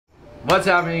What's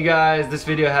happening, you guys? This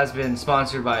video has been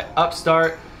sponsored by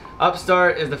Upstart.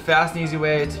 Upstart is the fast and easy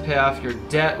way to pay off your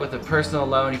debt with a personal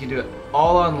loan. You can do it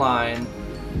all online.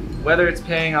 Whether it's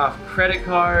paying off credit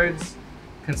cards,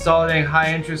 consolidating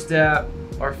high interest debt,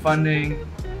 or funding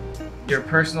your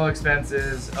personal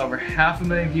expenses, over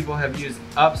 500,000 people have used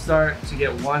Upstart to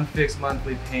get one fixed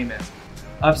monthly payment.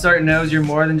 Upstart knows you're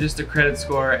more than just a credit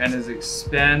score and is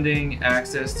expanding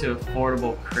access to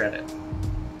affordable credit.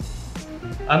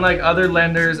 Unlike other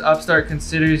lenders, Upstart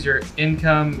considers your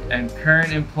income and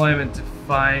current employment to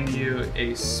find you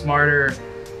a smarter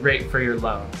rate for your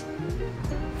loan.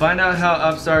 Find out how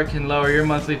Upstart can lower your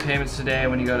monthly payments today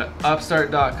when you go to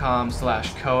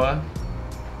upstart.com/koa.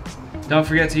 Don't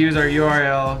forget to use our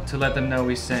URL to let them know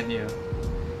we sent you.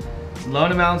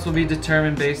 Loan amounts will be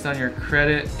determined based on your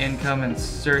credit, income, and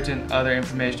certain other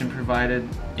information provided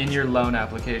in your loan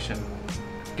application.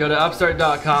 Go to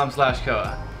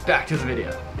upstart.com/koa. Back to the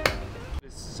video.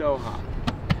 It's so hot.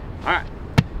 Alright,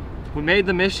 we made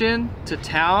the mission to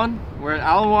town. We're at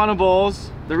Alawana Bowls.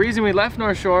 The reason we left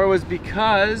North Shore was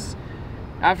because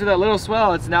after that little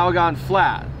swell, it's now gone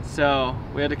flat. So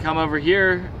we had to come over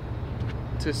here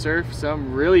to surf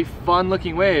some really fun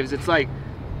looking waves. It's like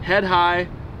head high,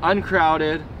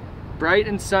 uncrowded, bright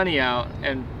and sunny out,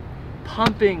 and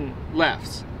pumping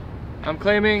lefts. I'm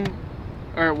claiming,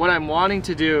 or what I'm wanting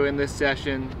to do in this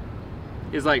session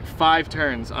is like 5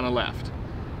 turns on a left.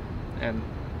 And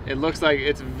it looks like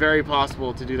it's very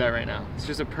possible to do that right now. It's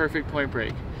just a perfect point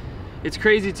break. It's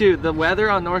crazy too, the weather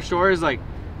on North Shore is like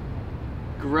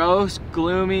gross,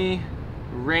 gloomy,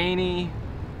 rainy,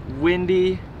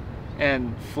 windy,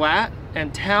 and flat.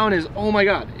 And town is, oh my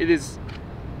God, it is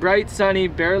bright, sunny,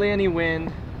 barely any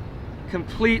wind.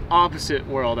 Complete opposite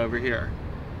world over here.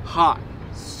 Hot,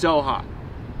 so hot.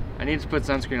 I need to put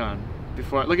sunscreen on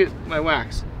before, look at my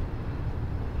wax.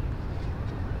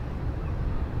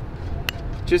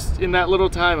 Just in that little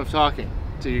time of talking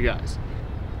to you guys.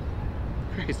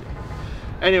 Crazy.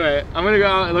 Anyway, I'm gonna go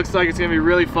out. It looks like it's gonna be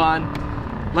really fun.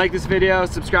 Like this video,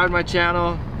 subscribe to my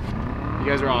channel. You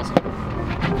guys are awesome.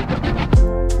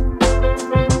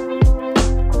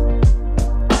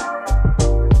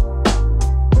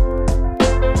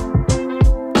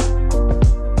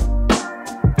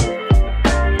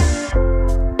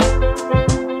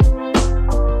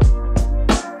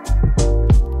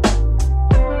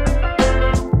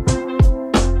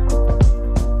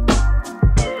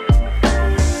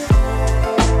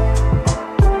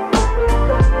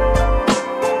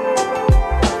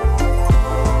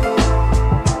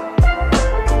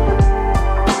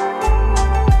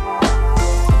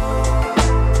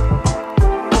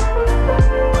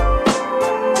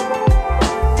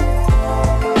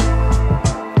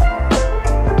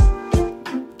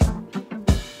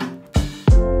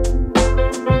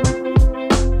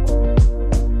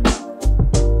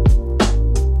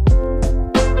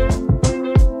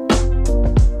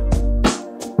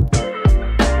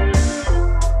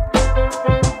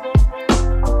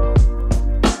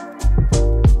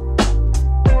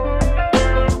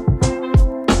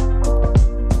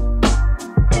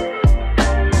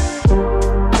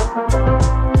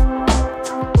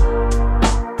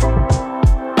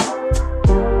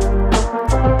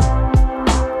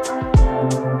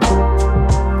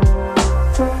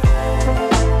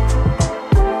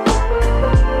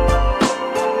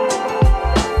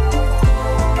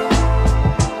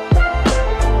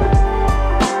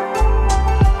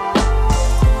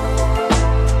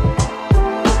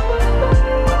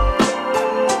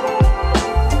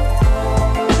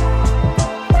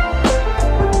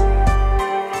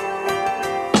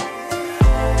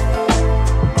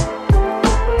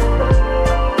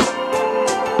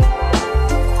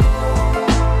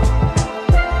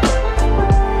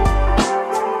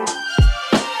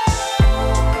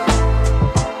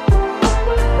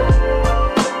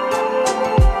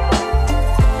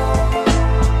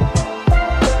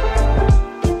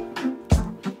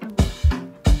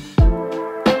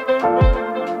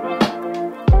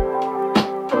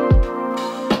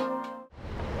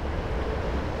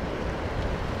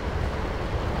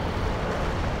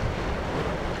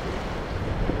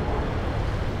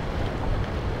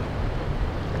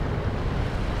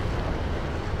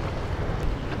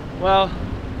 Well,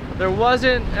 there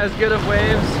wasn't as good of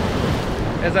waves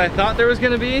as I thought there was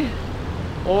gonna be,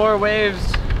 or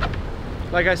waves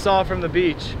like I saw from the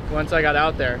beach once I got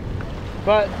out there.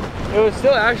 But it was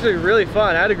still actually really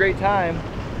fun. I had a great time.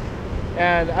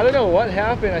 And I don't know what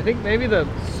happened. I think maybe the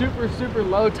super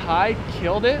low tide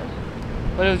killed it,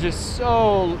 but it was just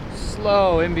so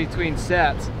slow in between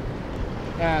sets.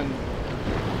 And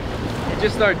it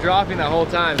just started dropping that whole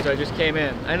time, so I just came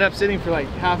in. I ended up sitting for like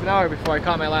half an hour before I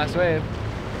caught my last wave.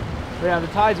 But yeah, the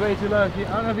tide's way too low. I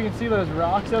don't know if you can see those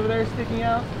rocks over there sticking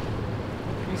out.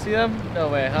 Can you see them? No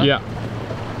way, huh? Yeah.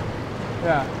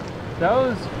 Yeah.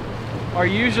 Those are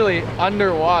usually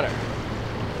underwater,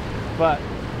 but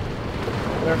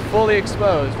they're fully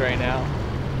exposed right now.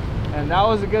 And that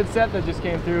was a good set that just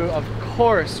came through, of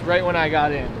course, right when I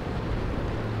got in.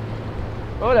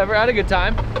 But whatever, I had a good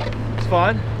time. It's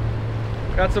fun.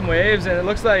 Got some waves, and it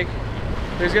looks like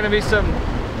there's gonna be some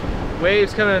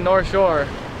waves coming to North Shore.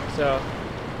 So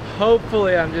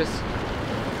hopefully I'm just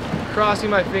crossing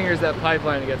my fingers that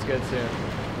pipeline gets good soon.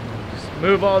 Just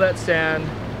move all that sand,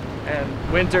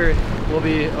 and winter will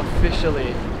be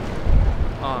officially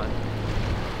on.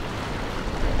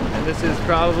 And this is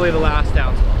probably the last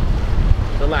down swell.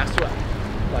 The last swell.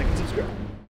 Like and subscribe.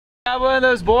 Grab one of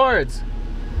those boards.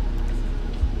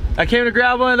 I came to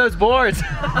grab one of those boards.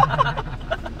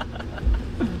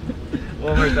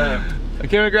 One more time. I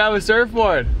came to grab a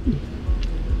surfboard.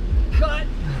 Cut.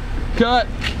 Cut.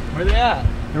 Where they at?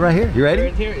 They're right here. You ready?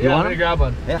 Right here. Yeah, I'm gonna grab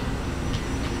one. Yeah.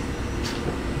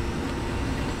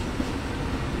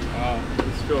 Oh,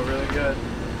 these feel really good.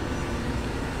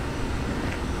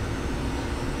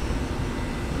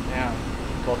 Yeah.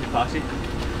 Bulky posse?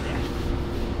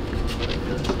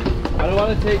 I don't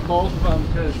want to take both of them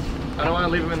because I don't want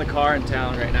to leave them in the car in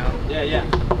town right now. Yeah, yeah.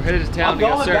 We're headed to town to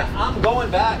go surf. I'm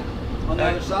going back on the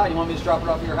other side. You want me to just drop it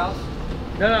off at your house?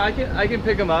 No, I can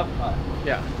pick them up.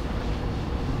 Yeah.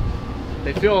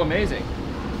 They feel amazing.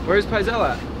 Where's Pizel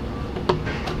at?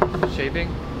 Shaping?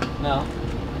 No.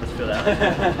 Let's feel that.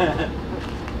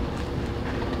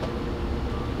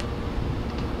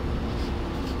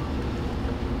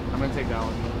 I'm gonna take that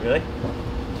one. Really? I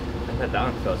thought that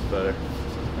one feels better.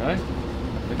 Really?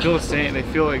 They feel the same. They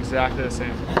feel exactly the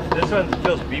same. This one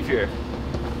feels beefier.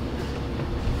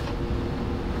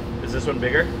 Is this one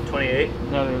bigger? 28?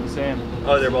 No, they're the same.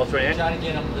 Oh, they're both 28? Trying to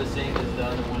get them the same as the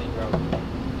other one he broke.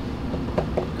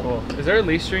 Cool. Is there a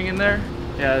leaf string in there?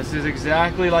 Yeah, this is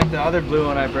exactly like the other blue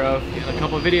one I broke a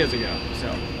couple of videos ago.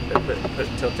 So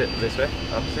Tilt it this way,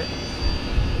 opposite.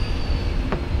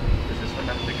 Does this one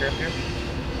have thicker up here?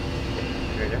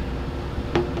 Right there.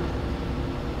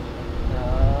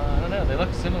 I don't know. They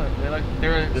look similar. They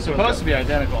were supposed to be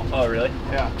identical. Oh, really?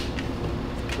 Yeah.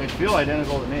 They feel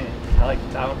identical to me. I like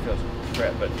that one feels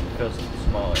crap, but it feels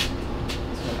smaller.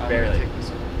 Barely. Take this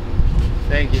one.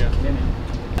 Thank you.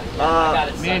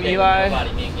 Me and Eli,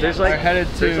 are headed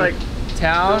to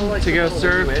town to go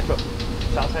surf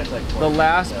the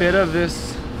last bit of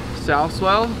this south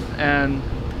swell, and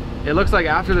it looks like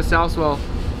after the south swell,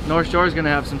 North Shore is going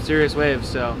to have some serious waves,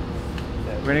 so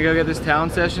we're going to go get this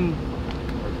town session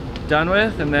done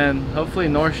with, and then hopefully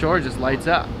North Shore just lights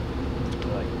up.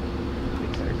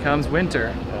 Here comes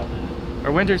winter.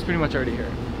 Or winter's pretty much already here.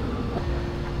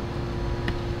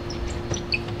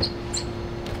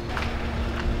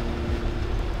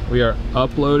 We are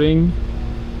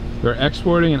we're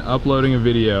exporting and uploading a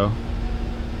video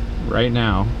right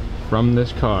now from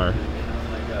this car.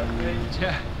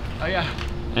 Yeah. Oh yeah.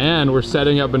 And we're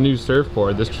setting up a new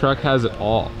surfboard. This truck has it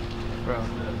all. Bro.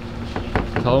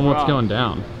 Tell them what's going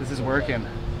down. This is working.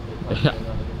 Yeah.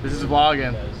 This is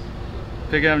vlogging.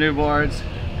 Picking up new boards,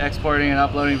 exporting and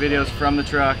uploading videos from the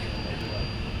truck.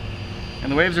 And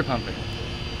the waves are pumping.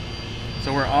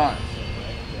 So we're on.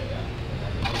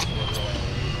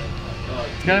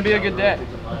 It's gonna be a good day.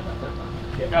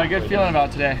 Got a good feeling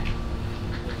about today.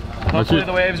 Hopefully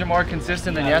the waves are more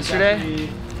consistent than yesterday.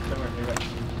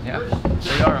 Yeah,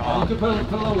 they are on. You could put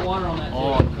a little water on that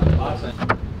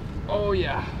too. Oh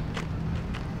yeah.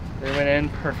 They went in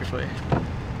perfectly.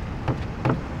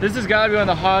 This has got to be one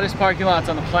of the hottest parking lots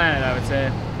on the planet, I would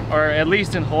say. Or at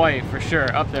least in Hawaii, for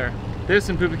sure, up there. This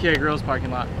and Pupukea Girls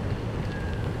parking lot.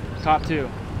 Top two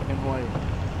in Hawaii.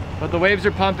 But the waves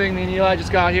are pumping. Me and Eli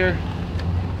just got here.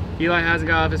 Eli hasn't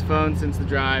got off his phone since the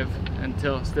drive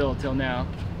till now.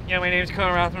 Yeah, my name's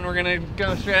Connor Rothman. We're gonna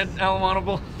go shred Alamano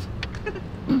Bulls.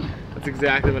 That's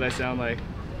exactly what I sound like.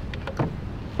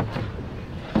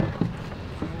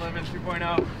 Livin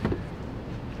 2.0.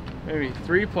 Maybe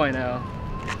 3.0.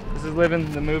 This is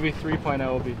Livin, the movie 3.0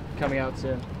 will be coming out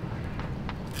soon.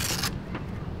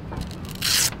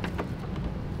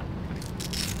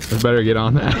 I better get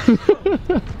on that.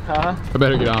 Huh? I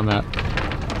better get on that.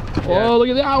 Yeah. Oh, look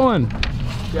at that one.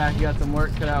 Jack, you got some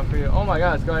work cut out for you. Oh my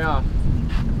God, it's going off.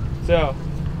 So,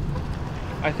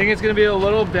 I think it's gonna be a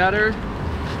little better.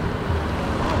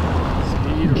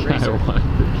 Speed racer.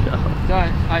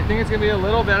 I think it's gonna be a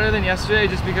little better than yesterday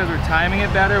just because we're timing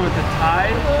it better with the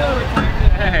tide.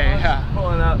 Hey, yeah.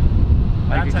 Pulling up.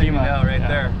 Like That's a how you Kima. know right Yeah.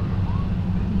 there.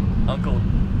 Uncle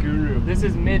Guru. This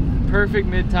is perfect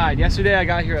mid-tide. Yesterday I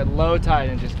got here at low tide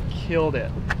and just killed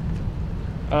it.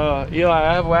 Eli,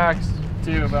 I have wax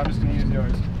too, but I'm just gonna use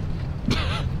yours.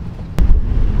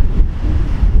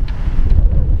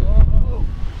 Oh,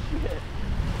 shit.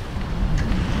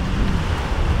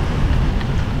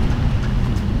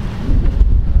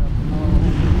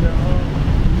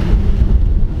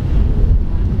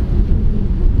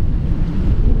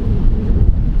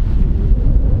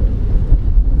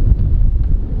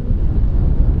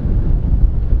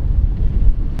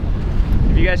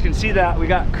 You guys can see that we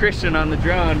got Christian on the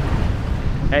drone.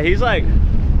 Hey, he's like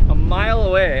a mile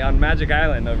away on Magic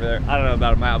Island over there. I don't know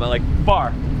about a mile, but like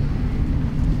far.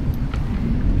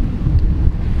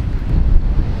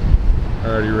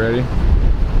 Are you ready?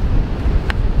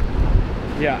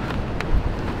 Yeah.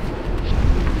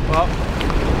 Well,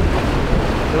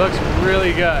 it looks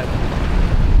really good.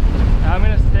 I'm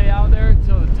gonna stay out there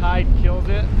until the tide kills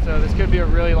it. So this could be a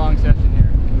really long session here.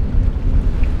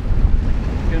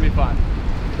 It's gonna be fun.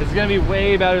 It's gonna be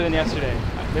way better than yesterday.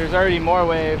 There's already more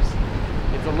waves.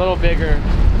 It's a little bigger.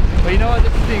 But you know what?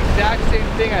 This is the exact same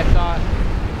thing I thought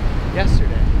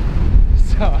yesterday.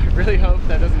 So I really hope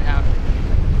that doesn't happen.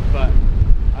 But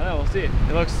I don't know, we'll see.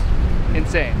 It looks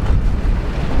insane.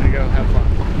 I'm gonna go have fun.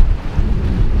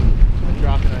 I'm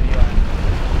dropping on Eli.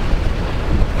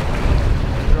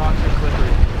 The rocks are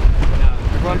slippery. Now,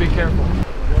 everyone be careful.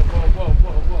 Whoa, whoa, whoa,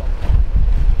 whoa, whoa.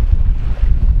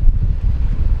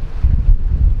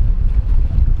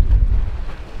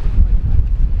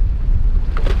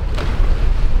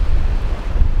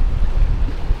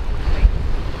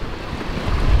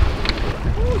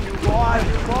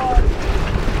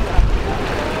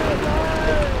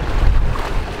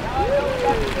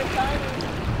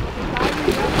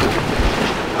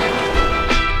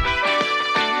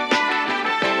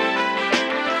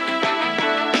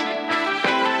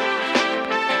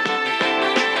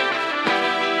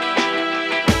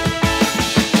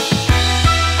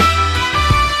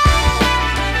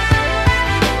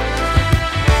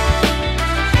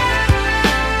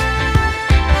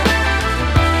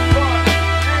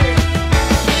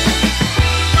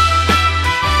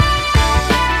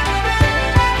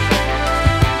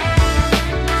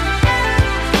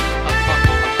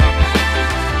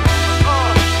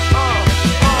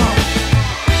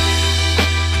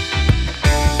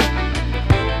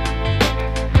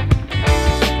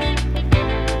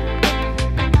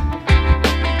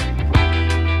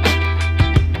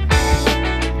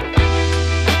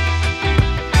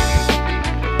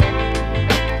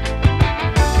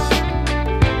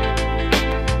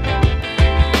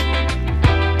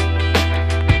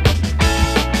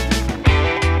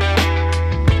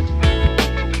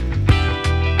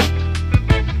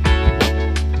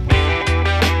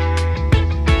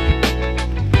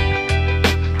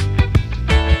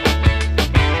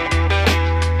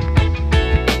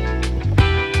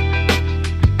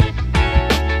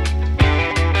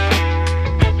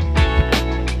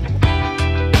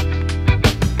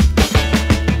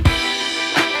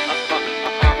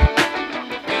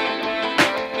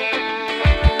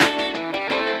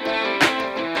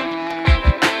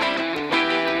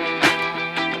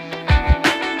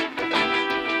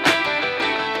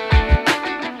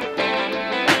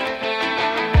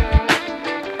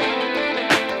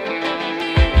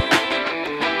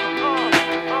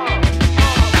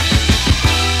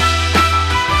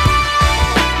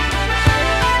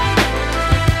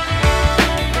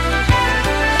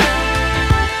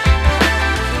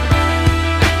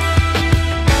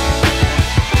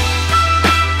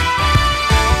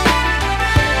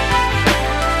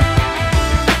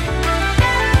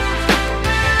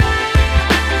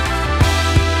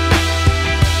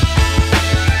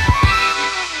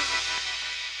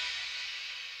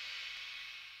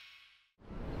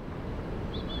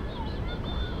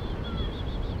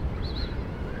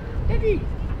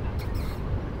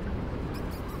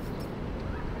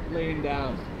 Laying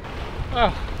down.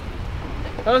 Oh,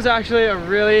 that was actually a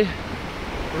really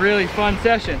fun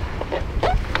session.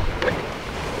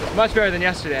 Much better than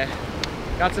yesterday.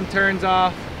 Got some turns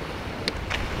off.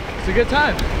 It's a good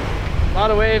time. A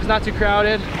lot of waves, not too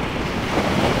crowded.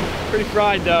 Pretty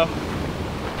fried though.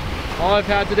 All I've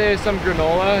had today is some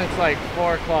granola. It's like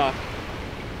 4 o'clock.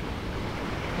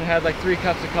 I had like 3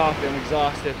 cups of coffee. I'm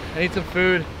exhausted. I need some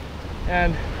food,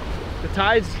 and the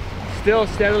tide's still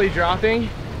steadily dropping.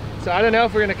 So I don't know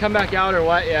if we're gonna come back out or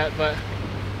what yet, but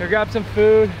I'm gonna grab some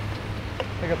food,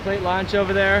 like a plate lunch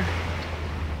over there,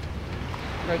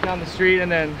 right down the street,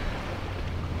 and then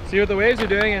see what the waves are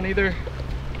doing and either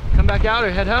come back out or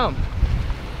head home.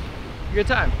 Good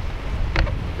time,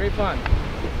 great fun.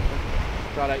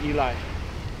 Brought out Eli.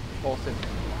 Olsen.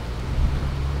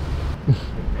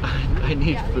 I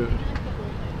need food.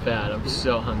 Bad. I'm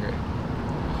so hungry.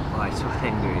 Why so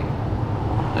hungry?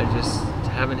 I just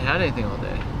haven't had anything all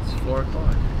day. It's 4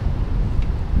 o'clock.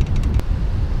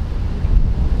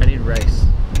 I need rice.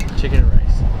 Chicken and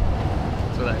rice.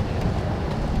 That's what I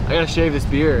need. I gotta shave this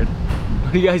beard.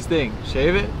 What do you guys think?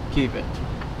 Shave it? Keep it.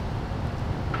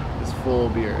 This full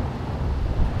beard.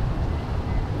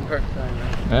 Perfect time,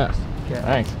 right? Yes. Okay.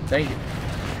 Thanks. Thank you.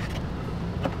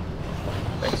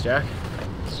 Thanks, Jack.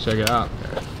 Let's check it out.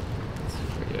 It's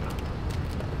for you.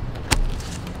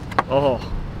 Oh.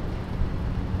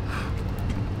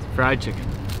 It's fried chicken.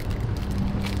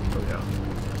 Here we go.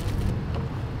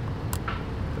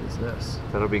 What is this?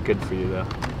 That'll be good for you though.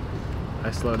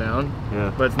 I slow down?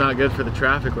 Yeah. But it's not good for the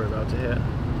traffic we're about to hit.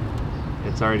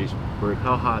 It's already,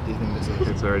 How hot do you think this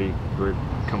is? we're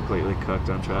completely cooked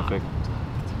on traffic.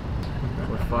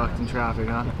 We're fucked in traffic,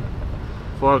 huh?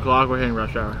 4 o'clock, we're hitting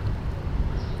rush hour.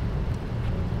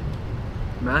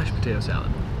 Mashed potato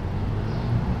salad.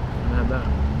 I haven't had that.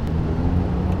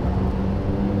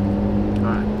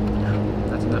 Alright.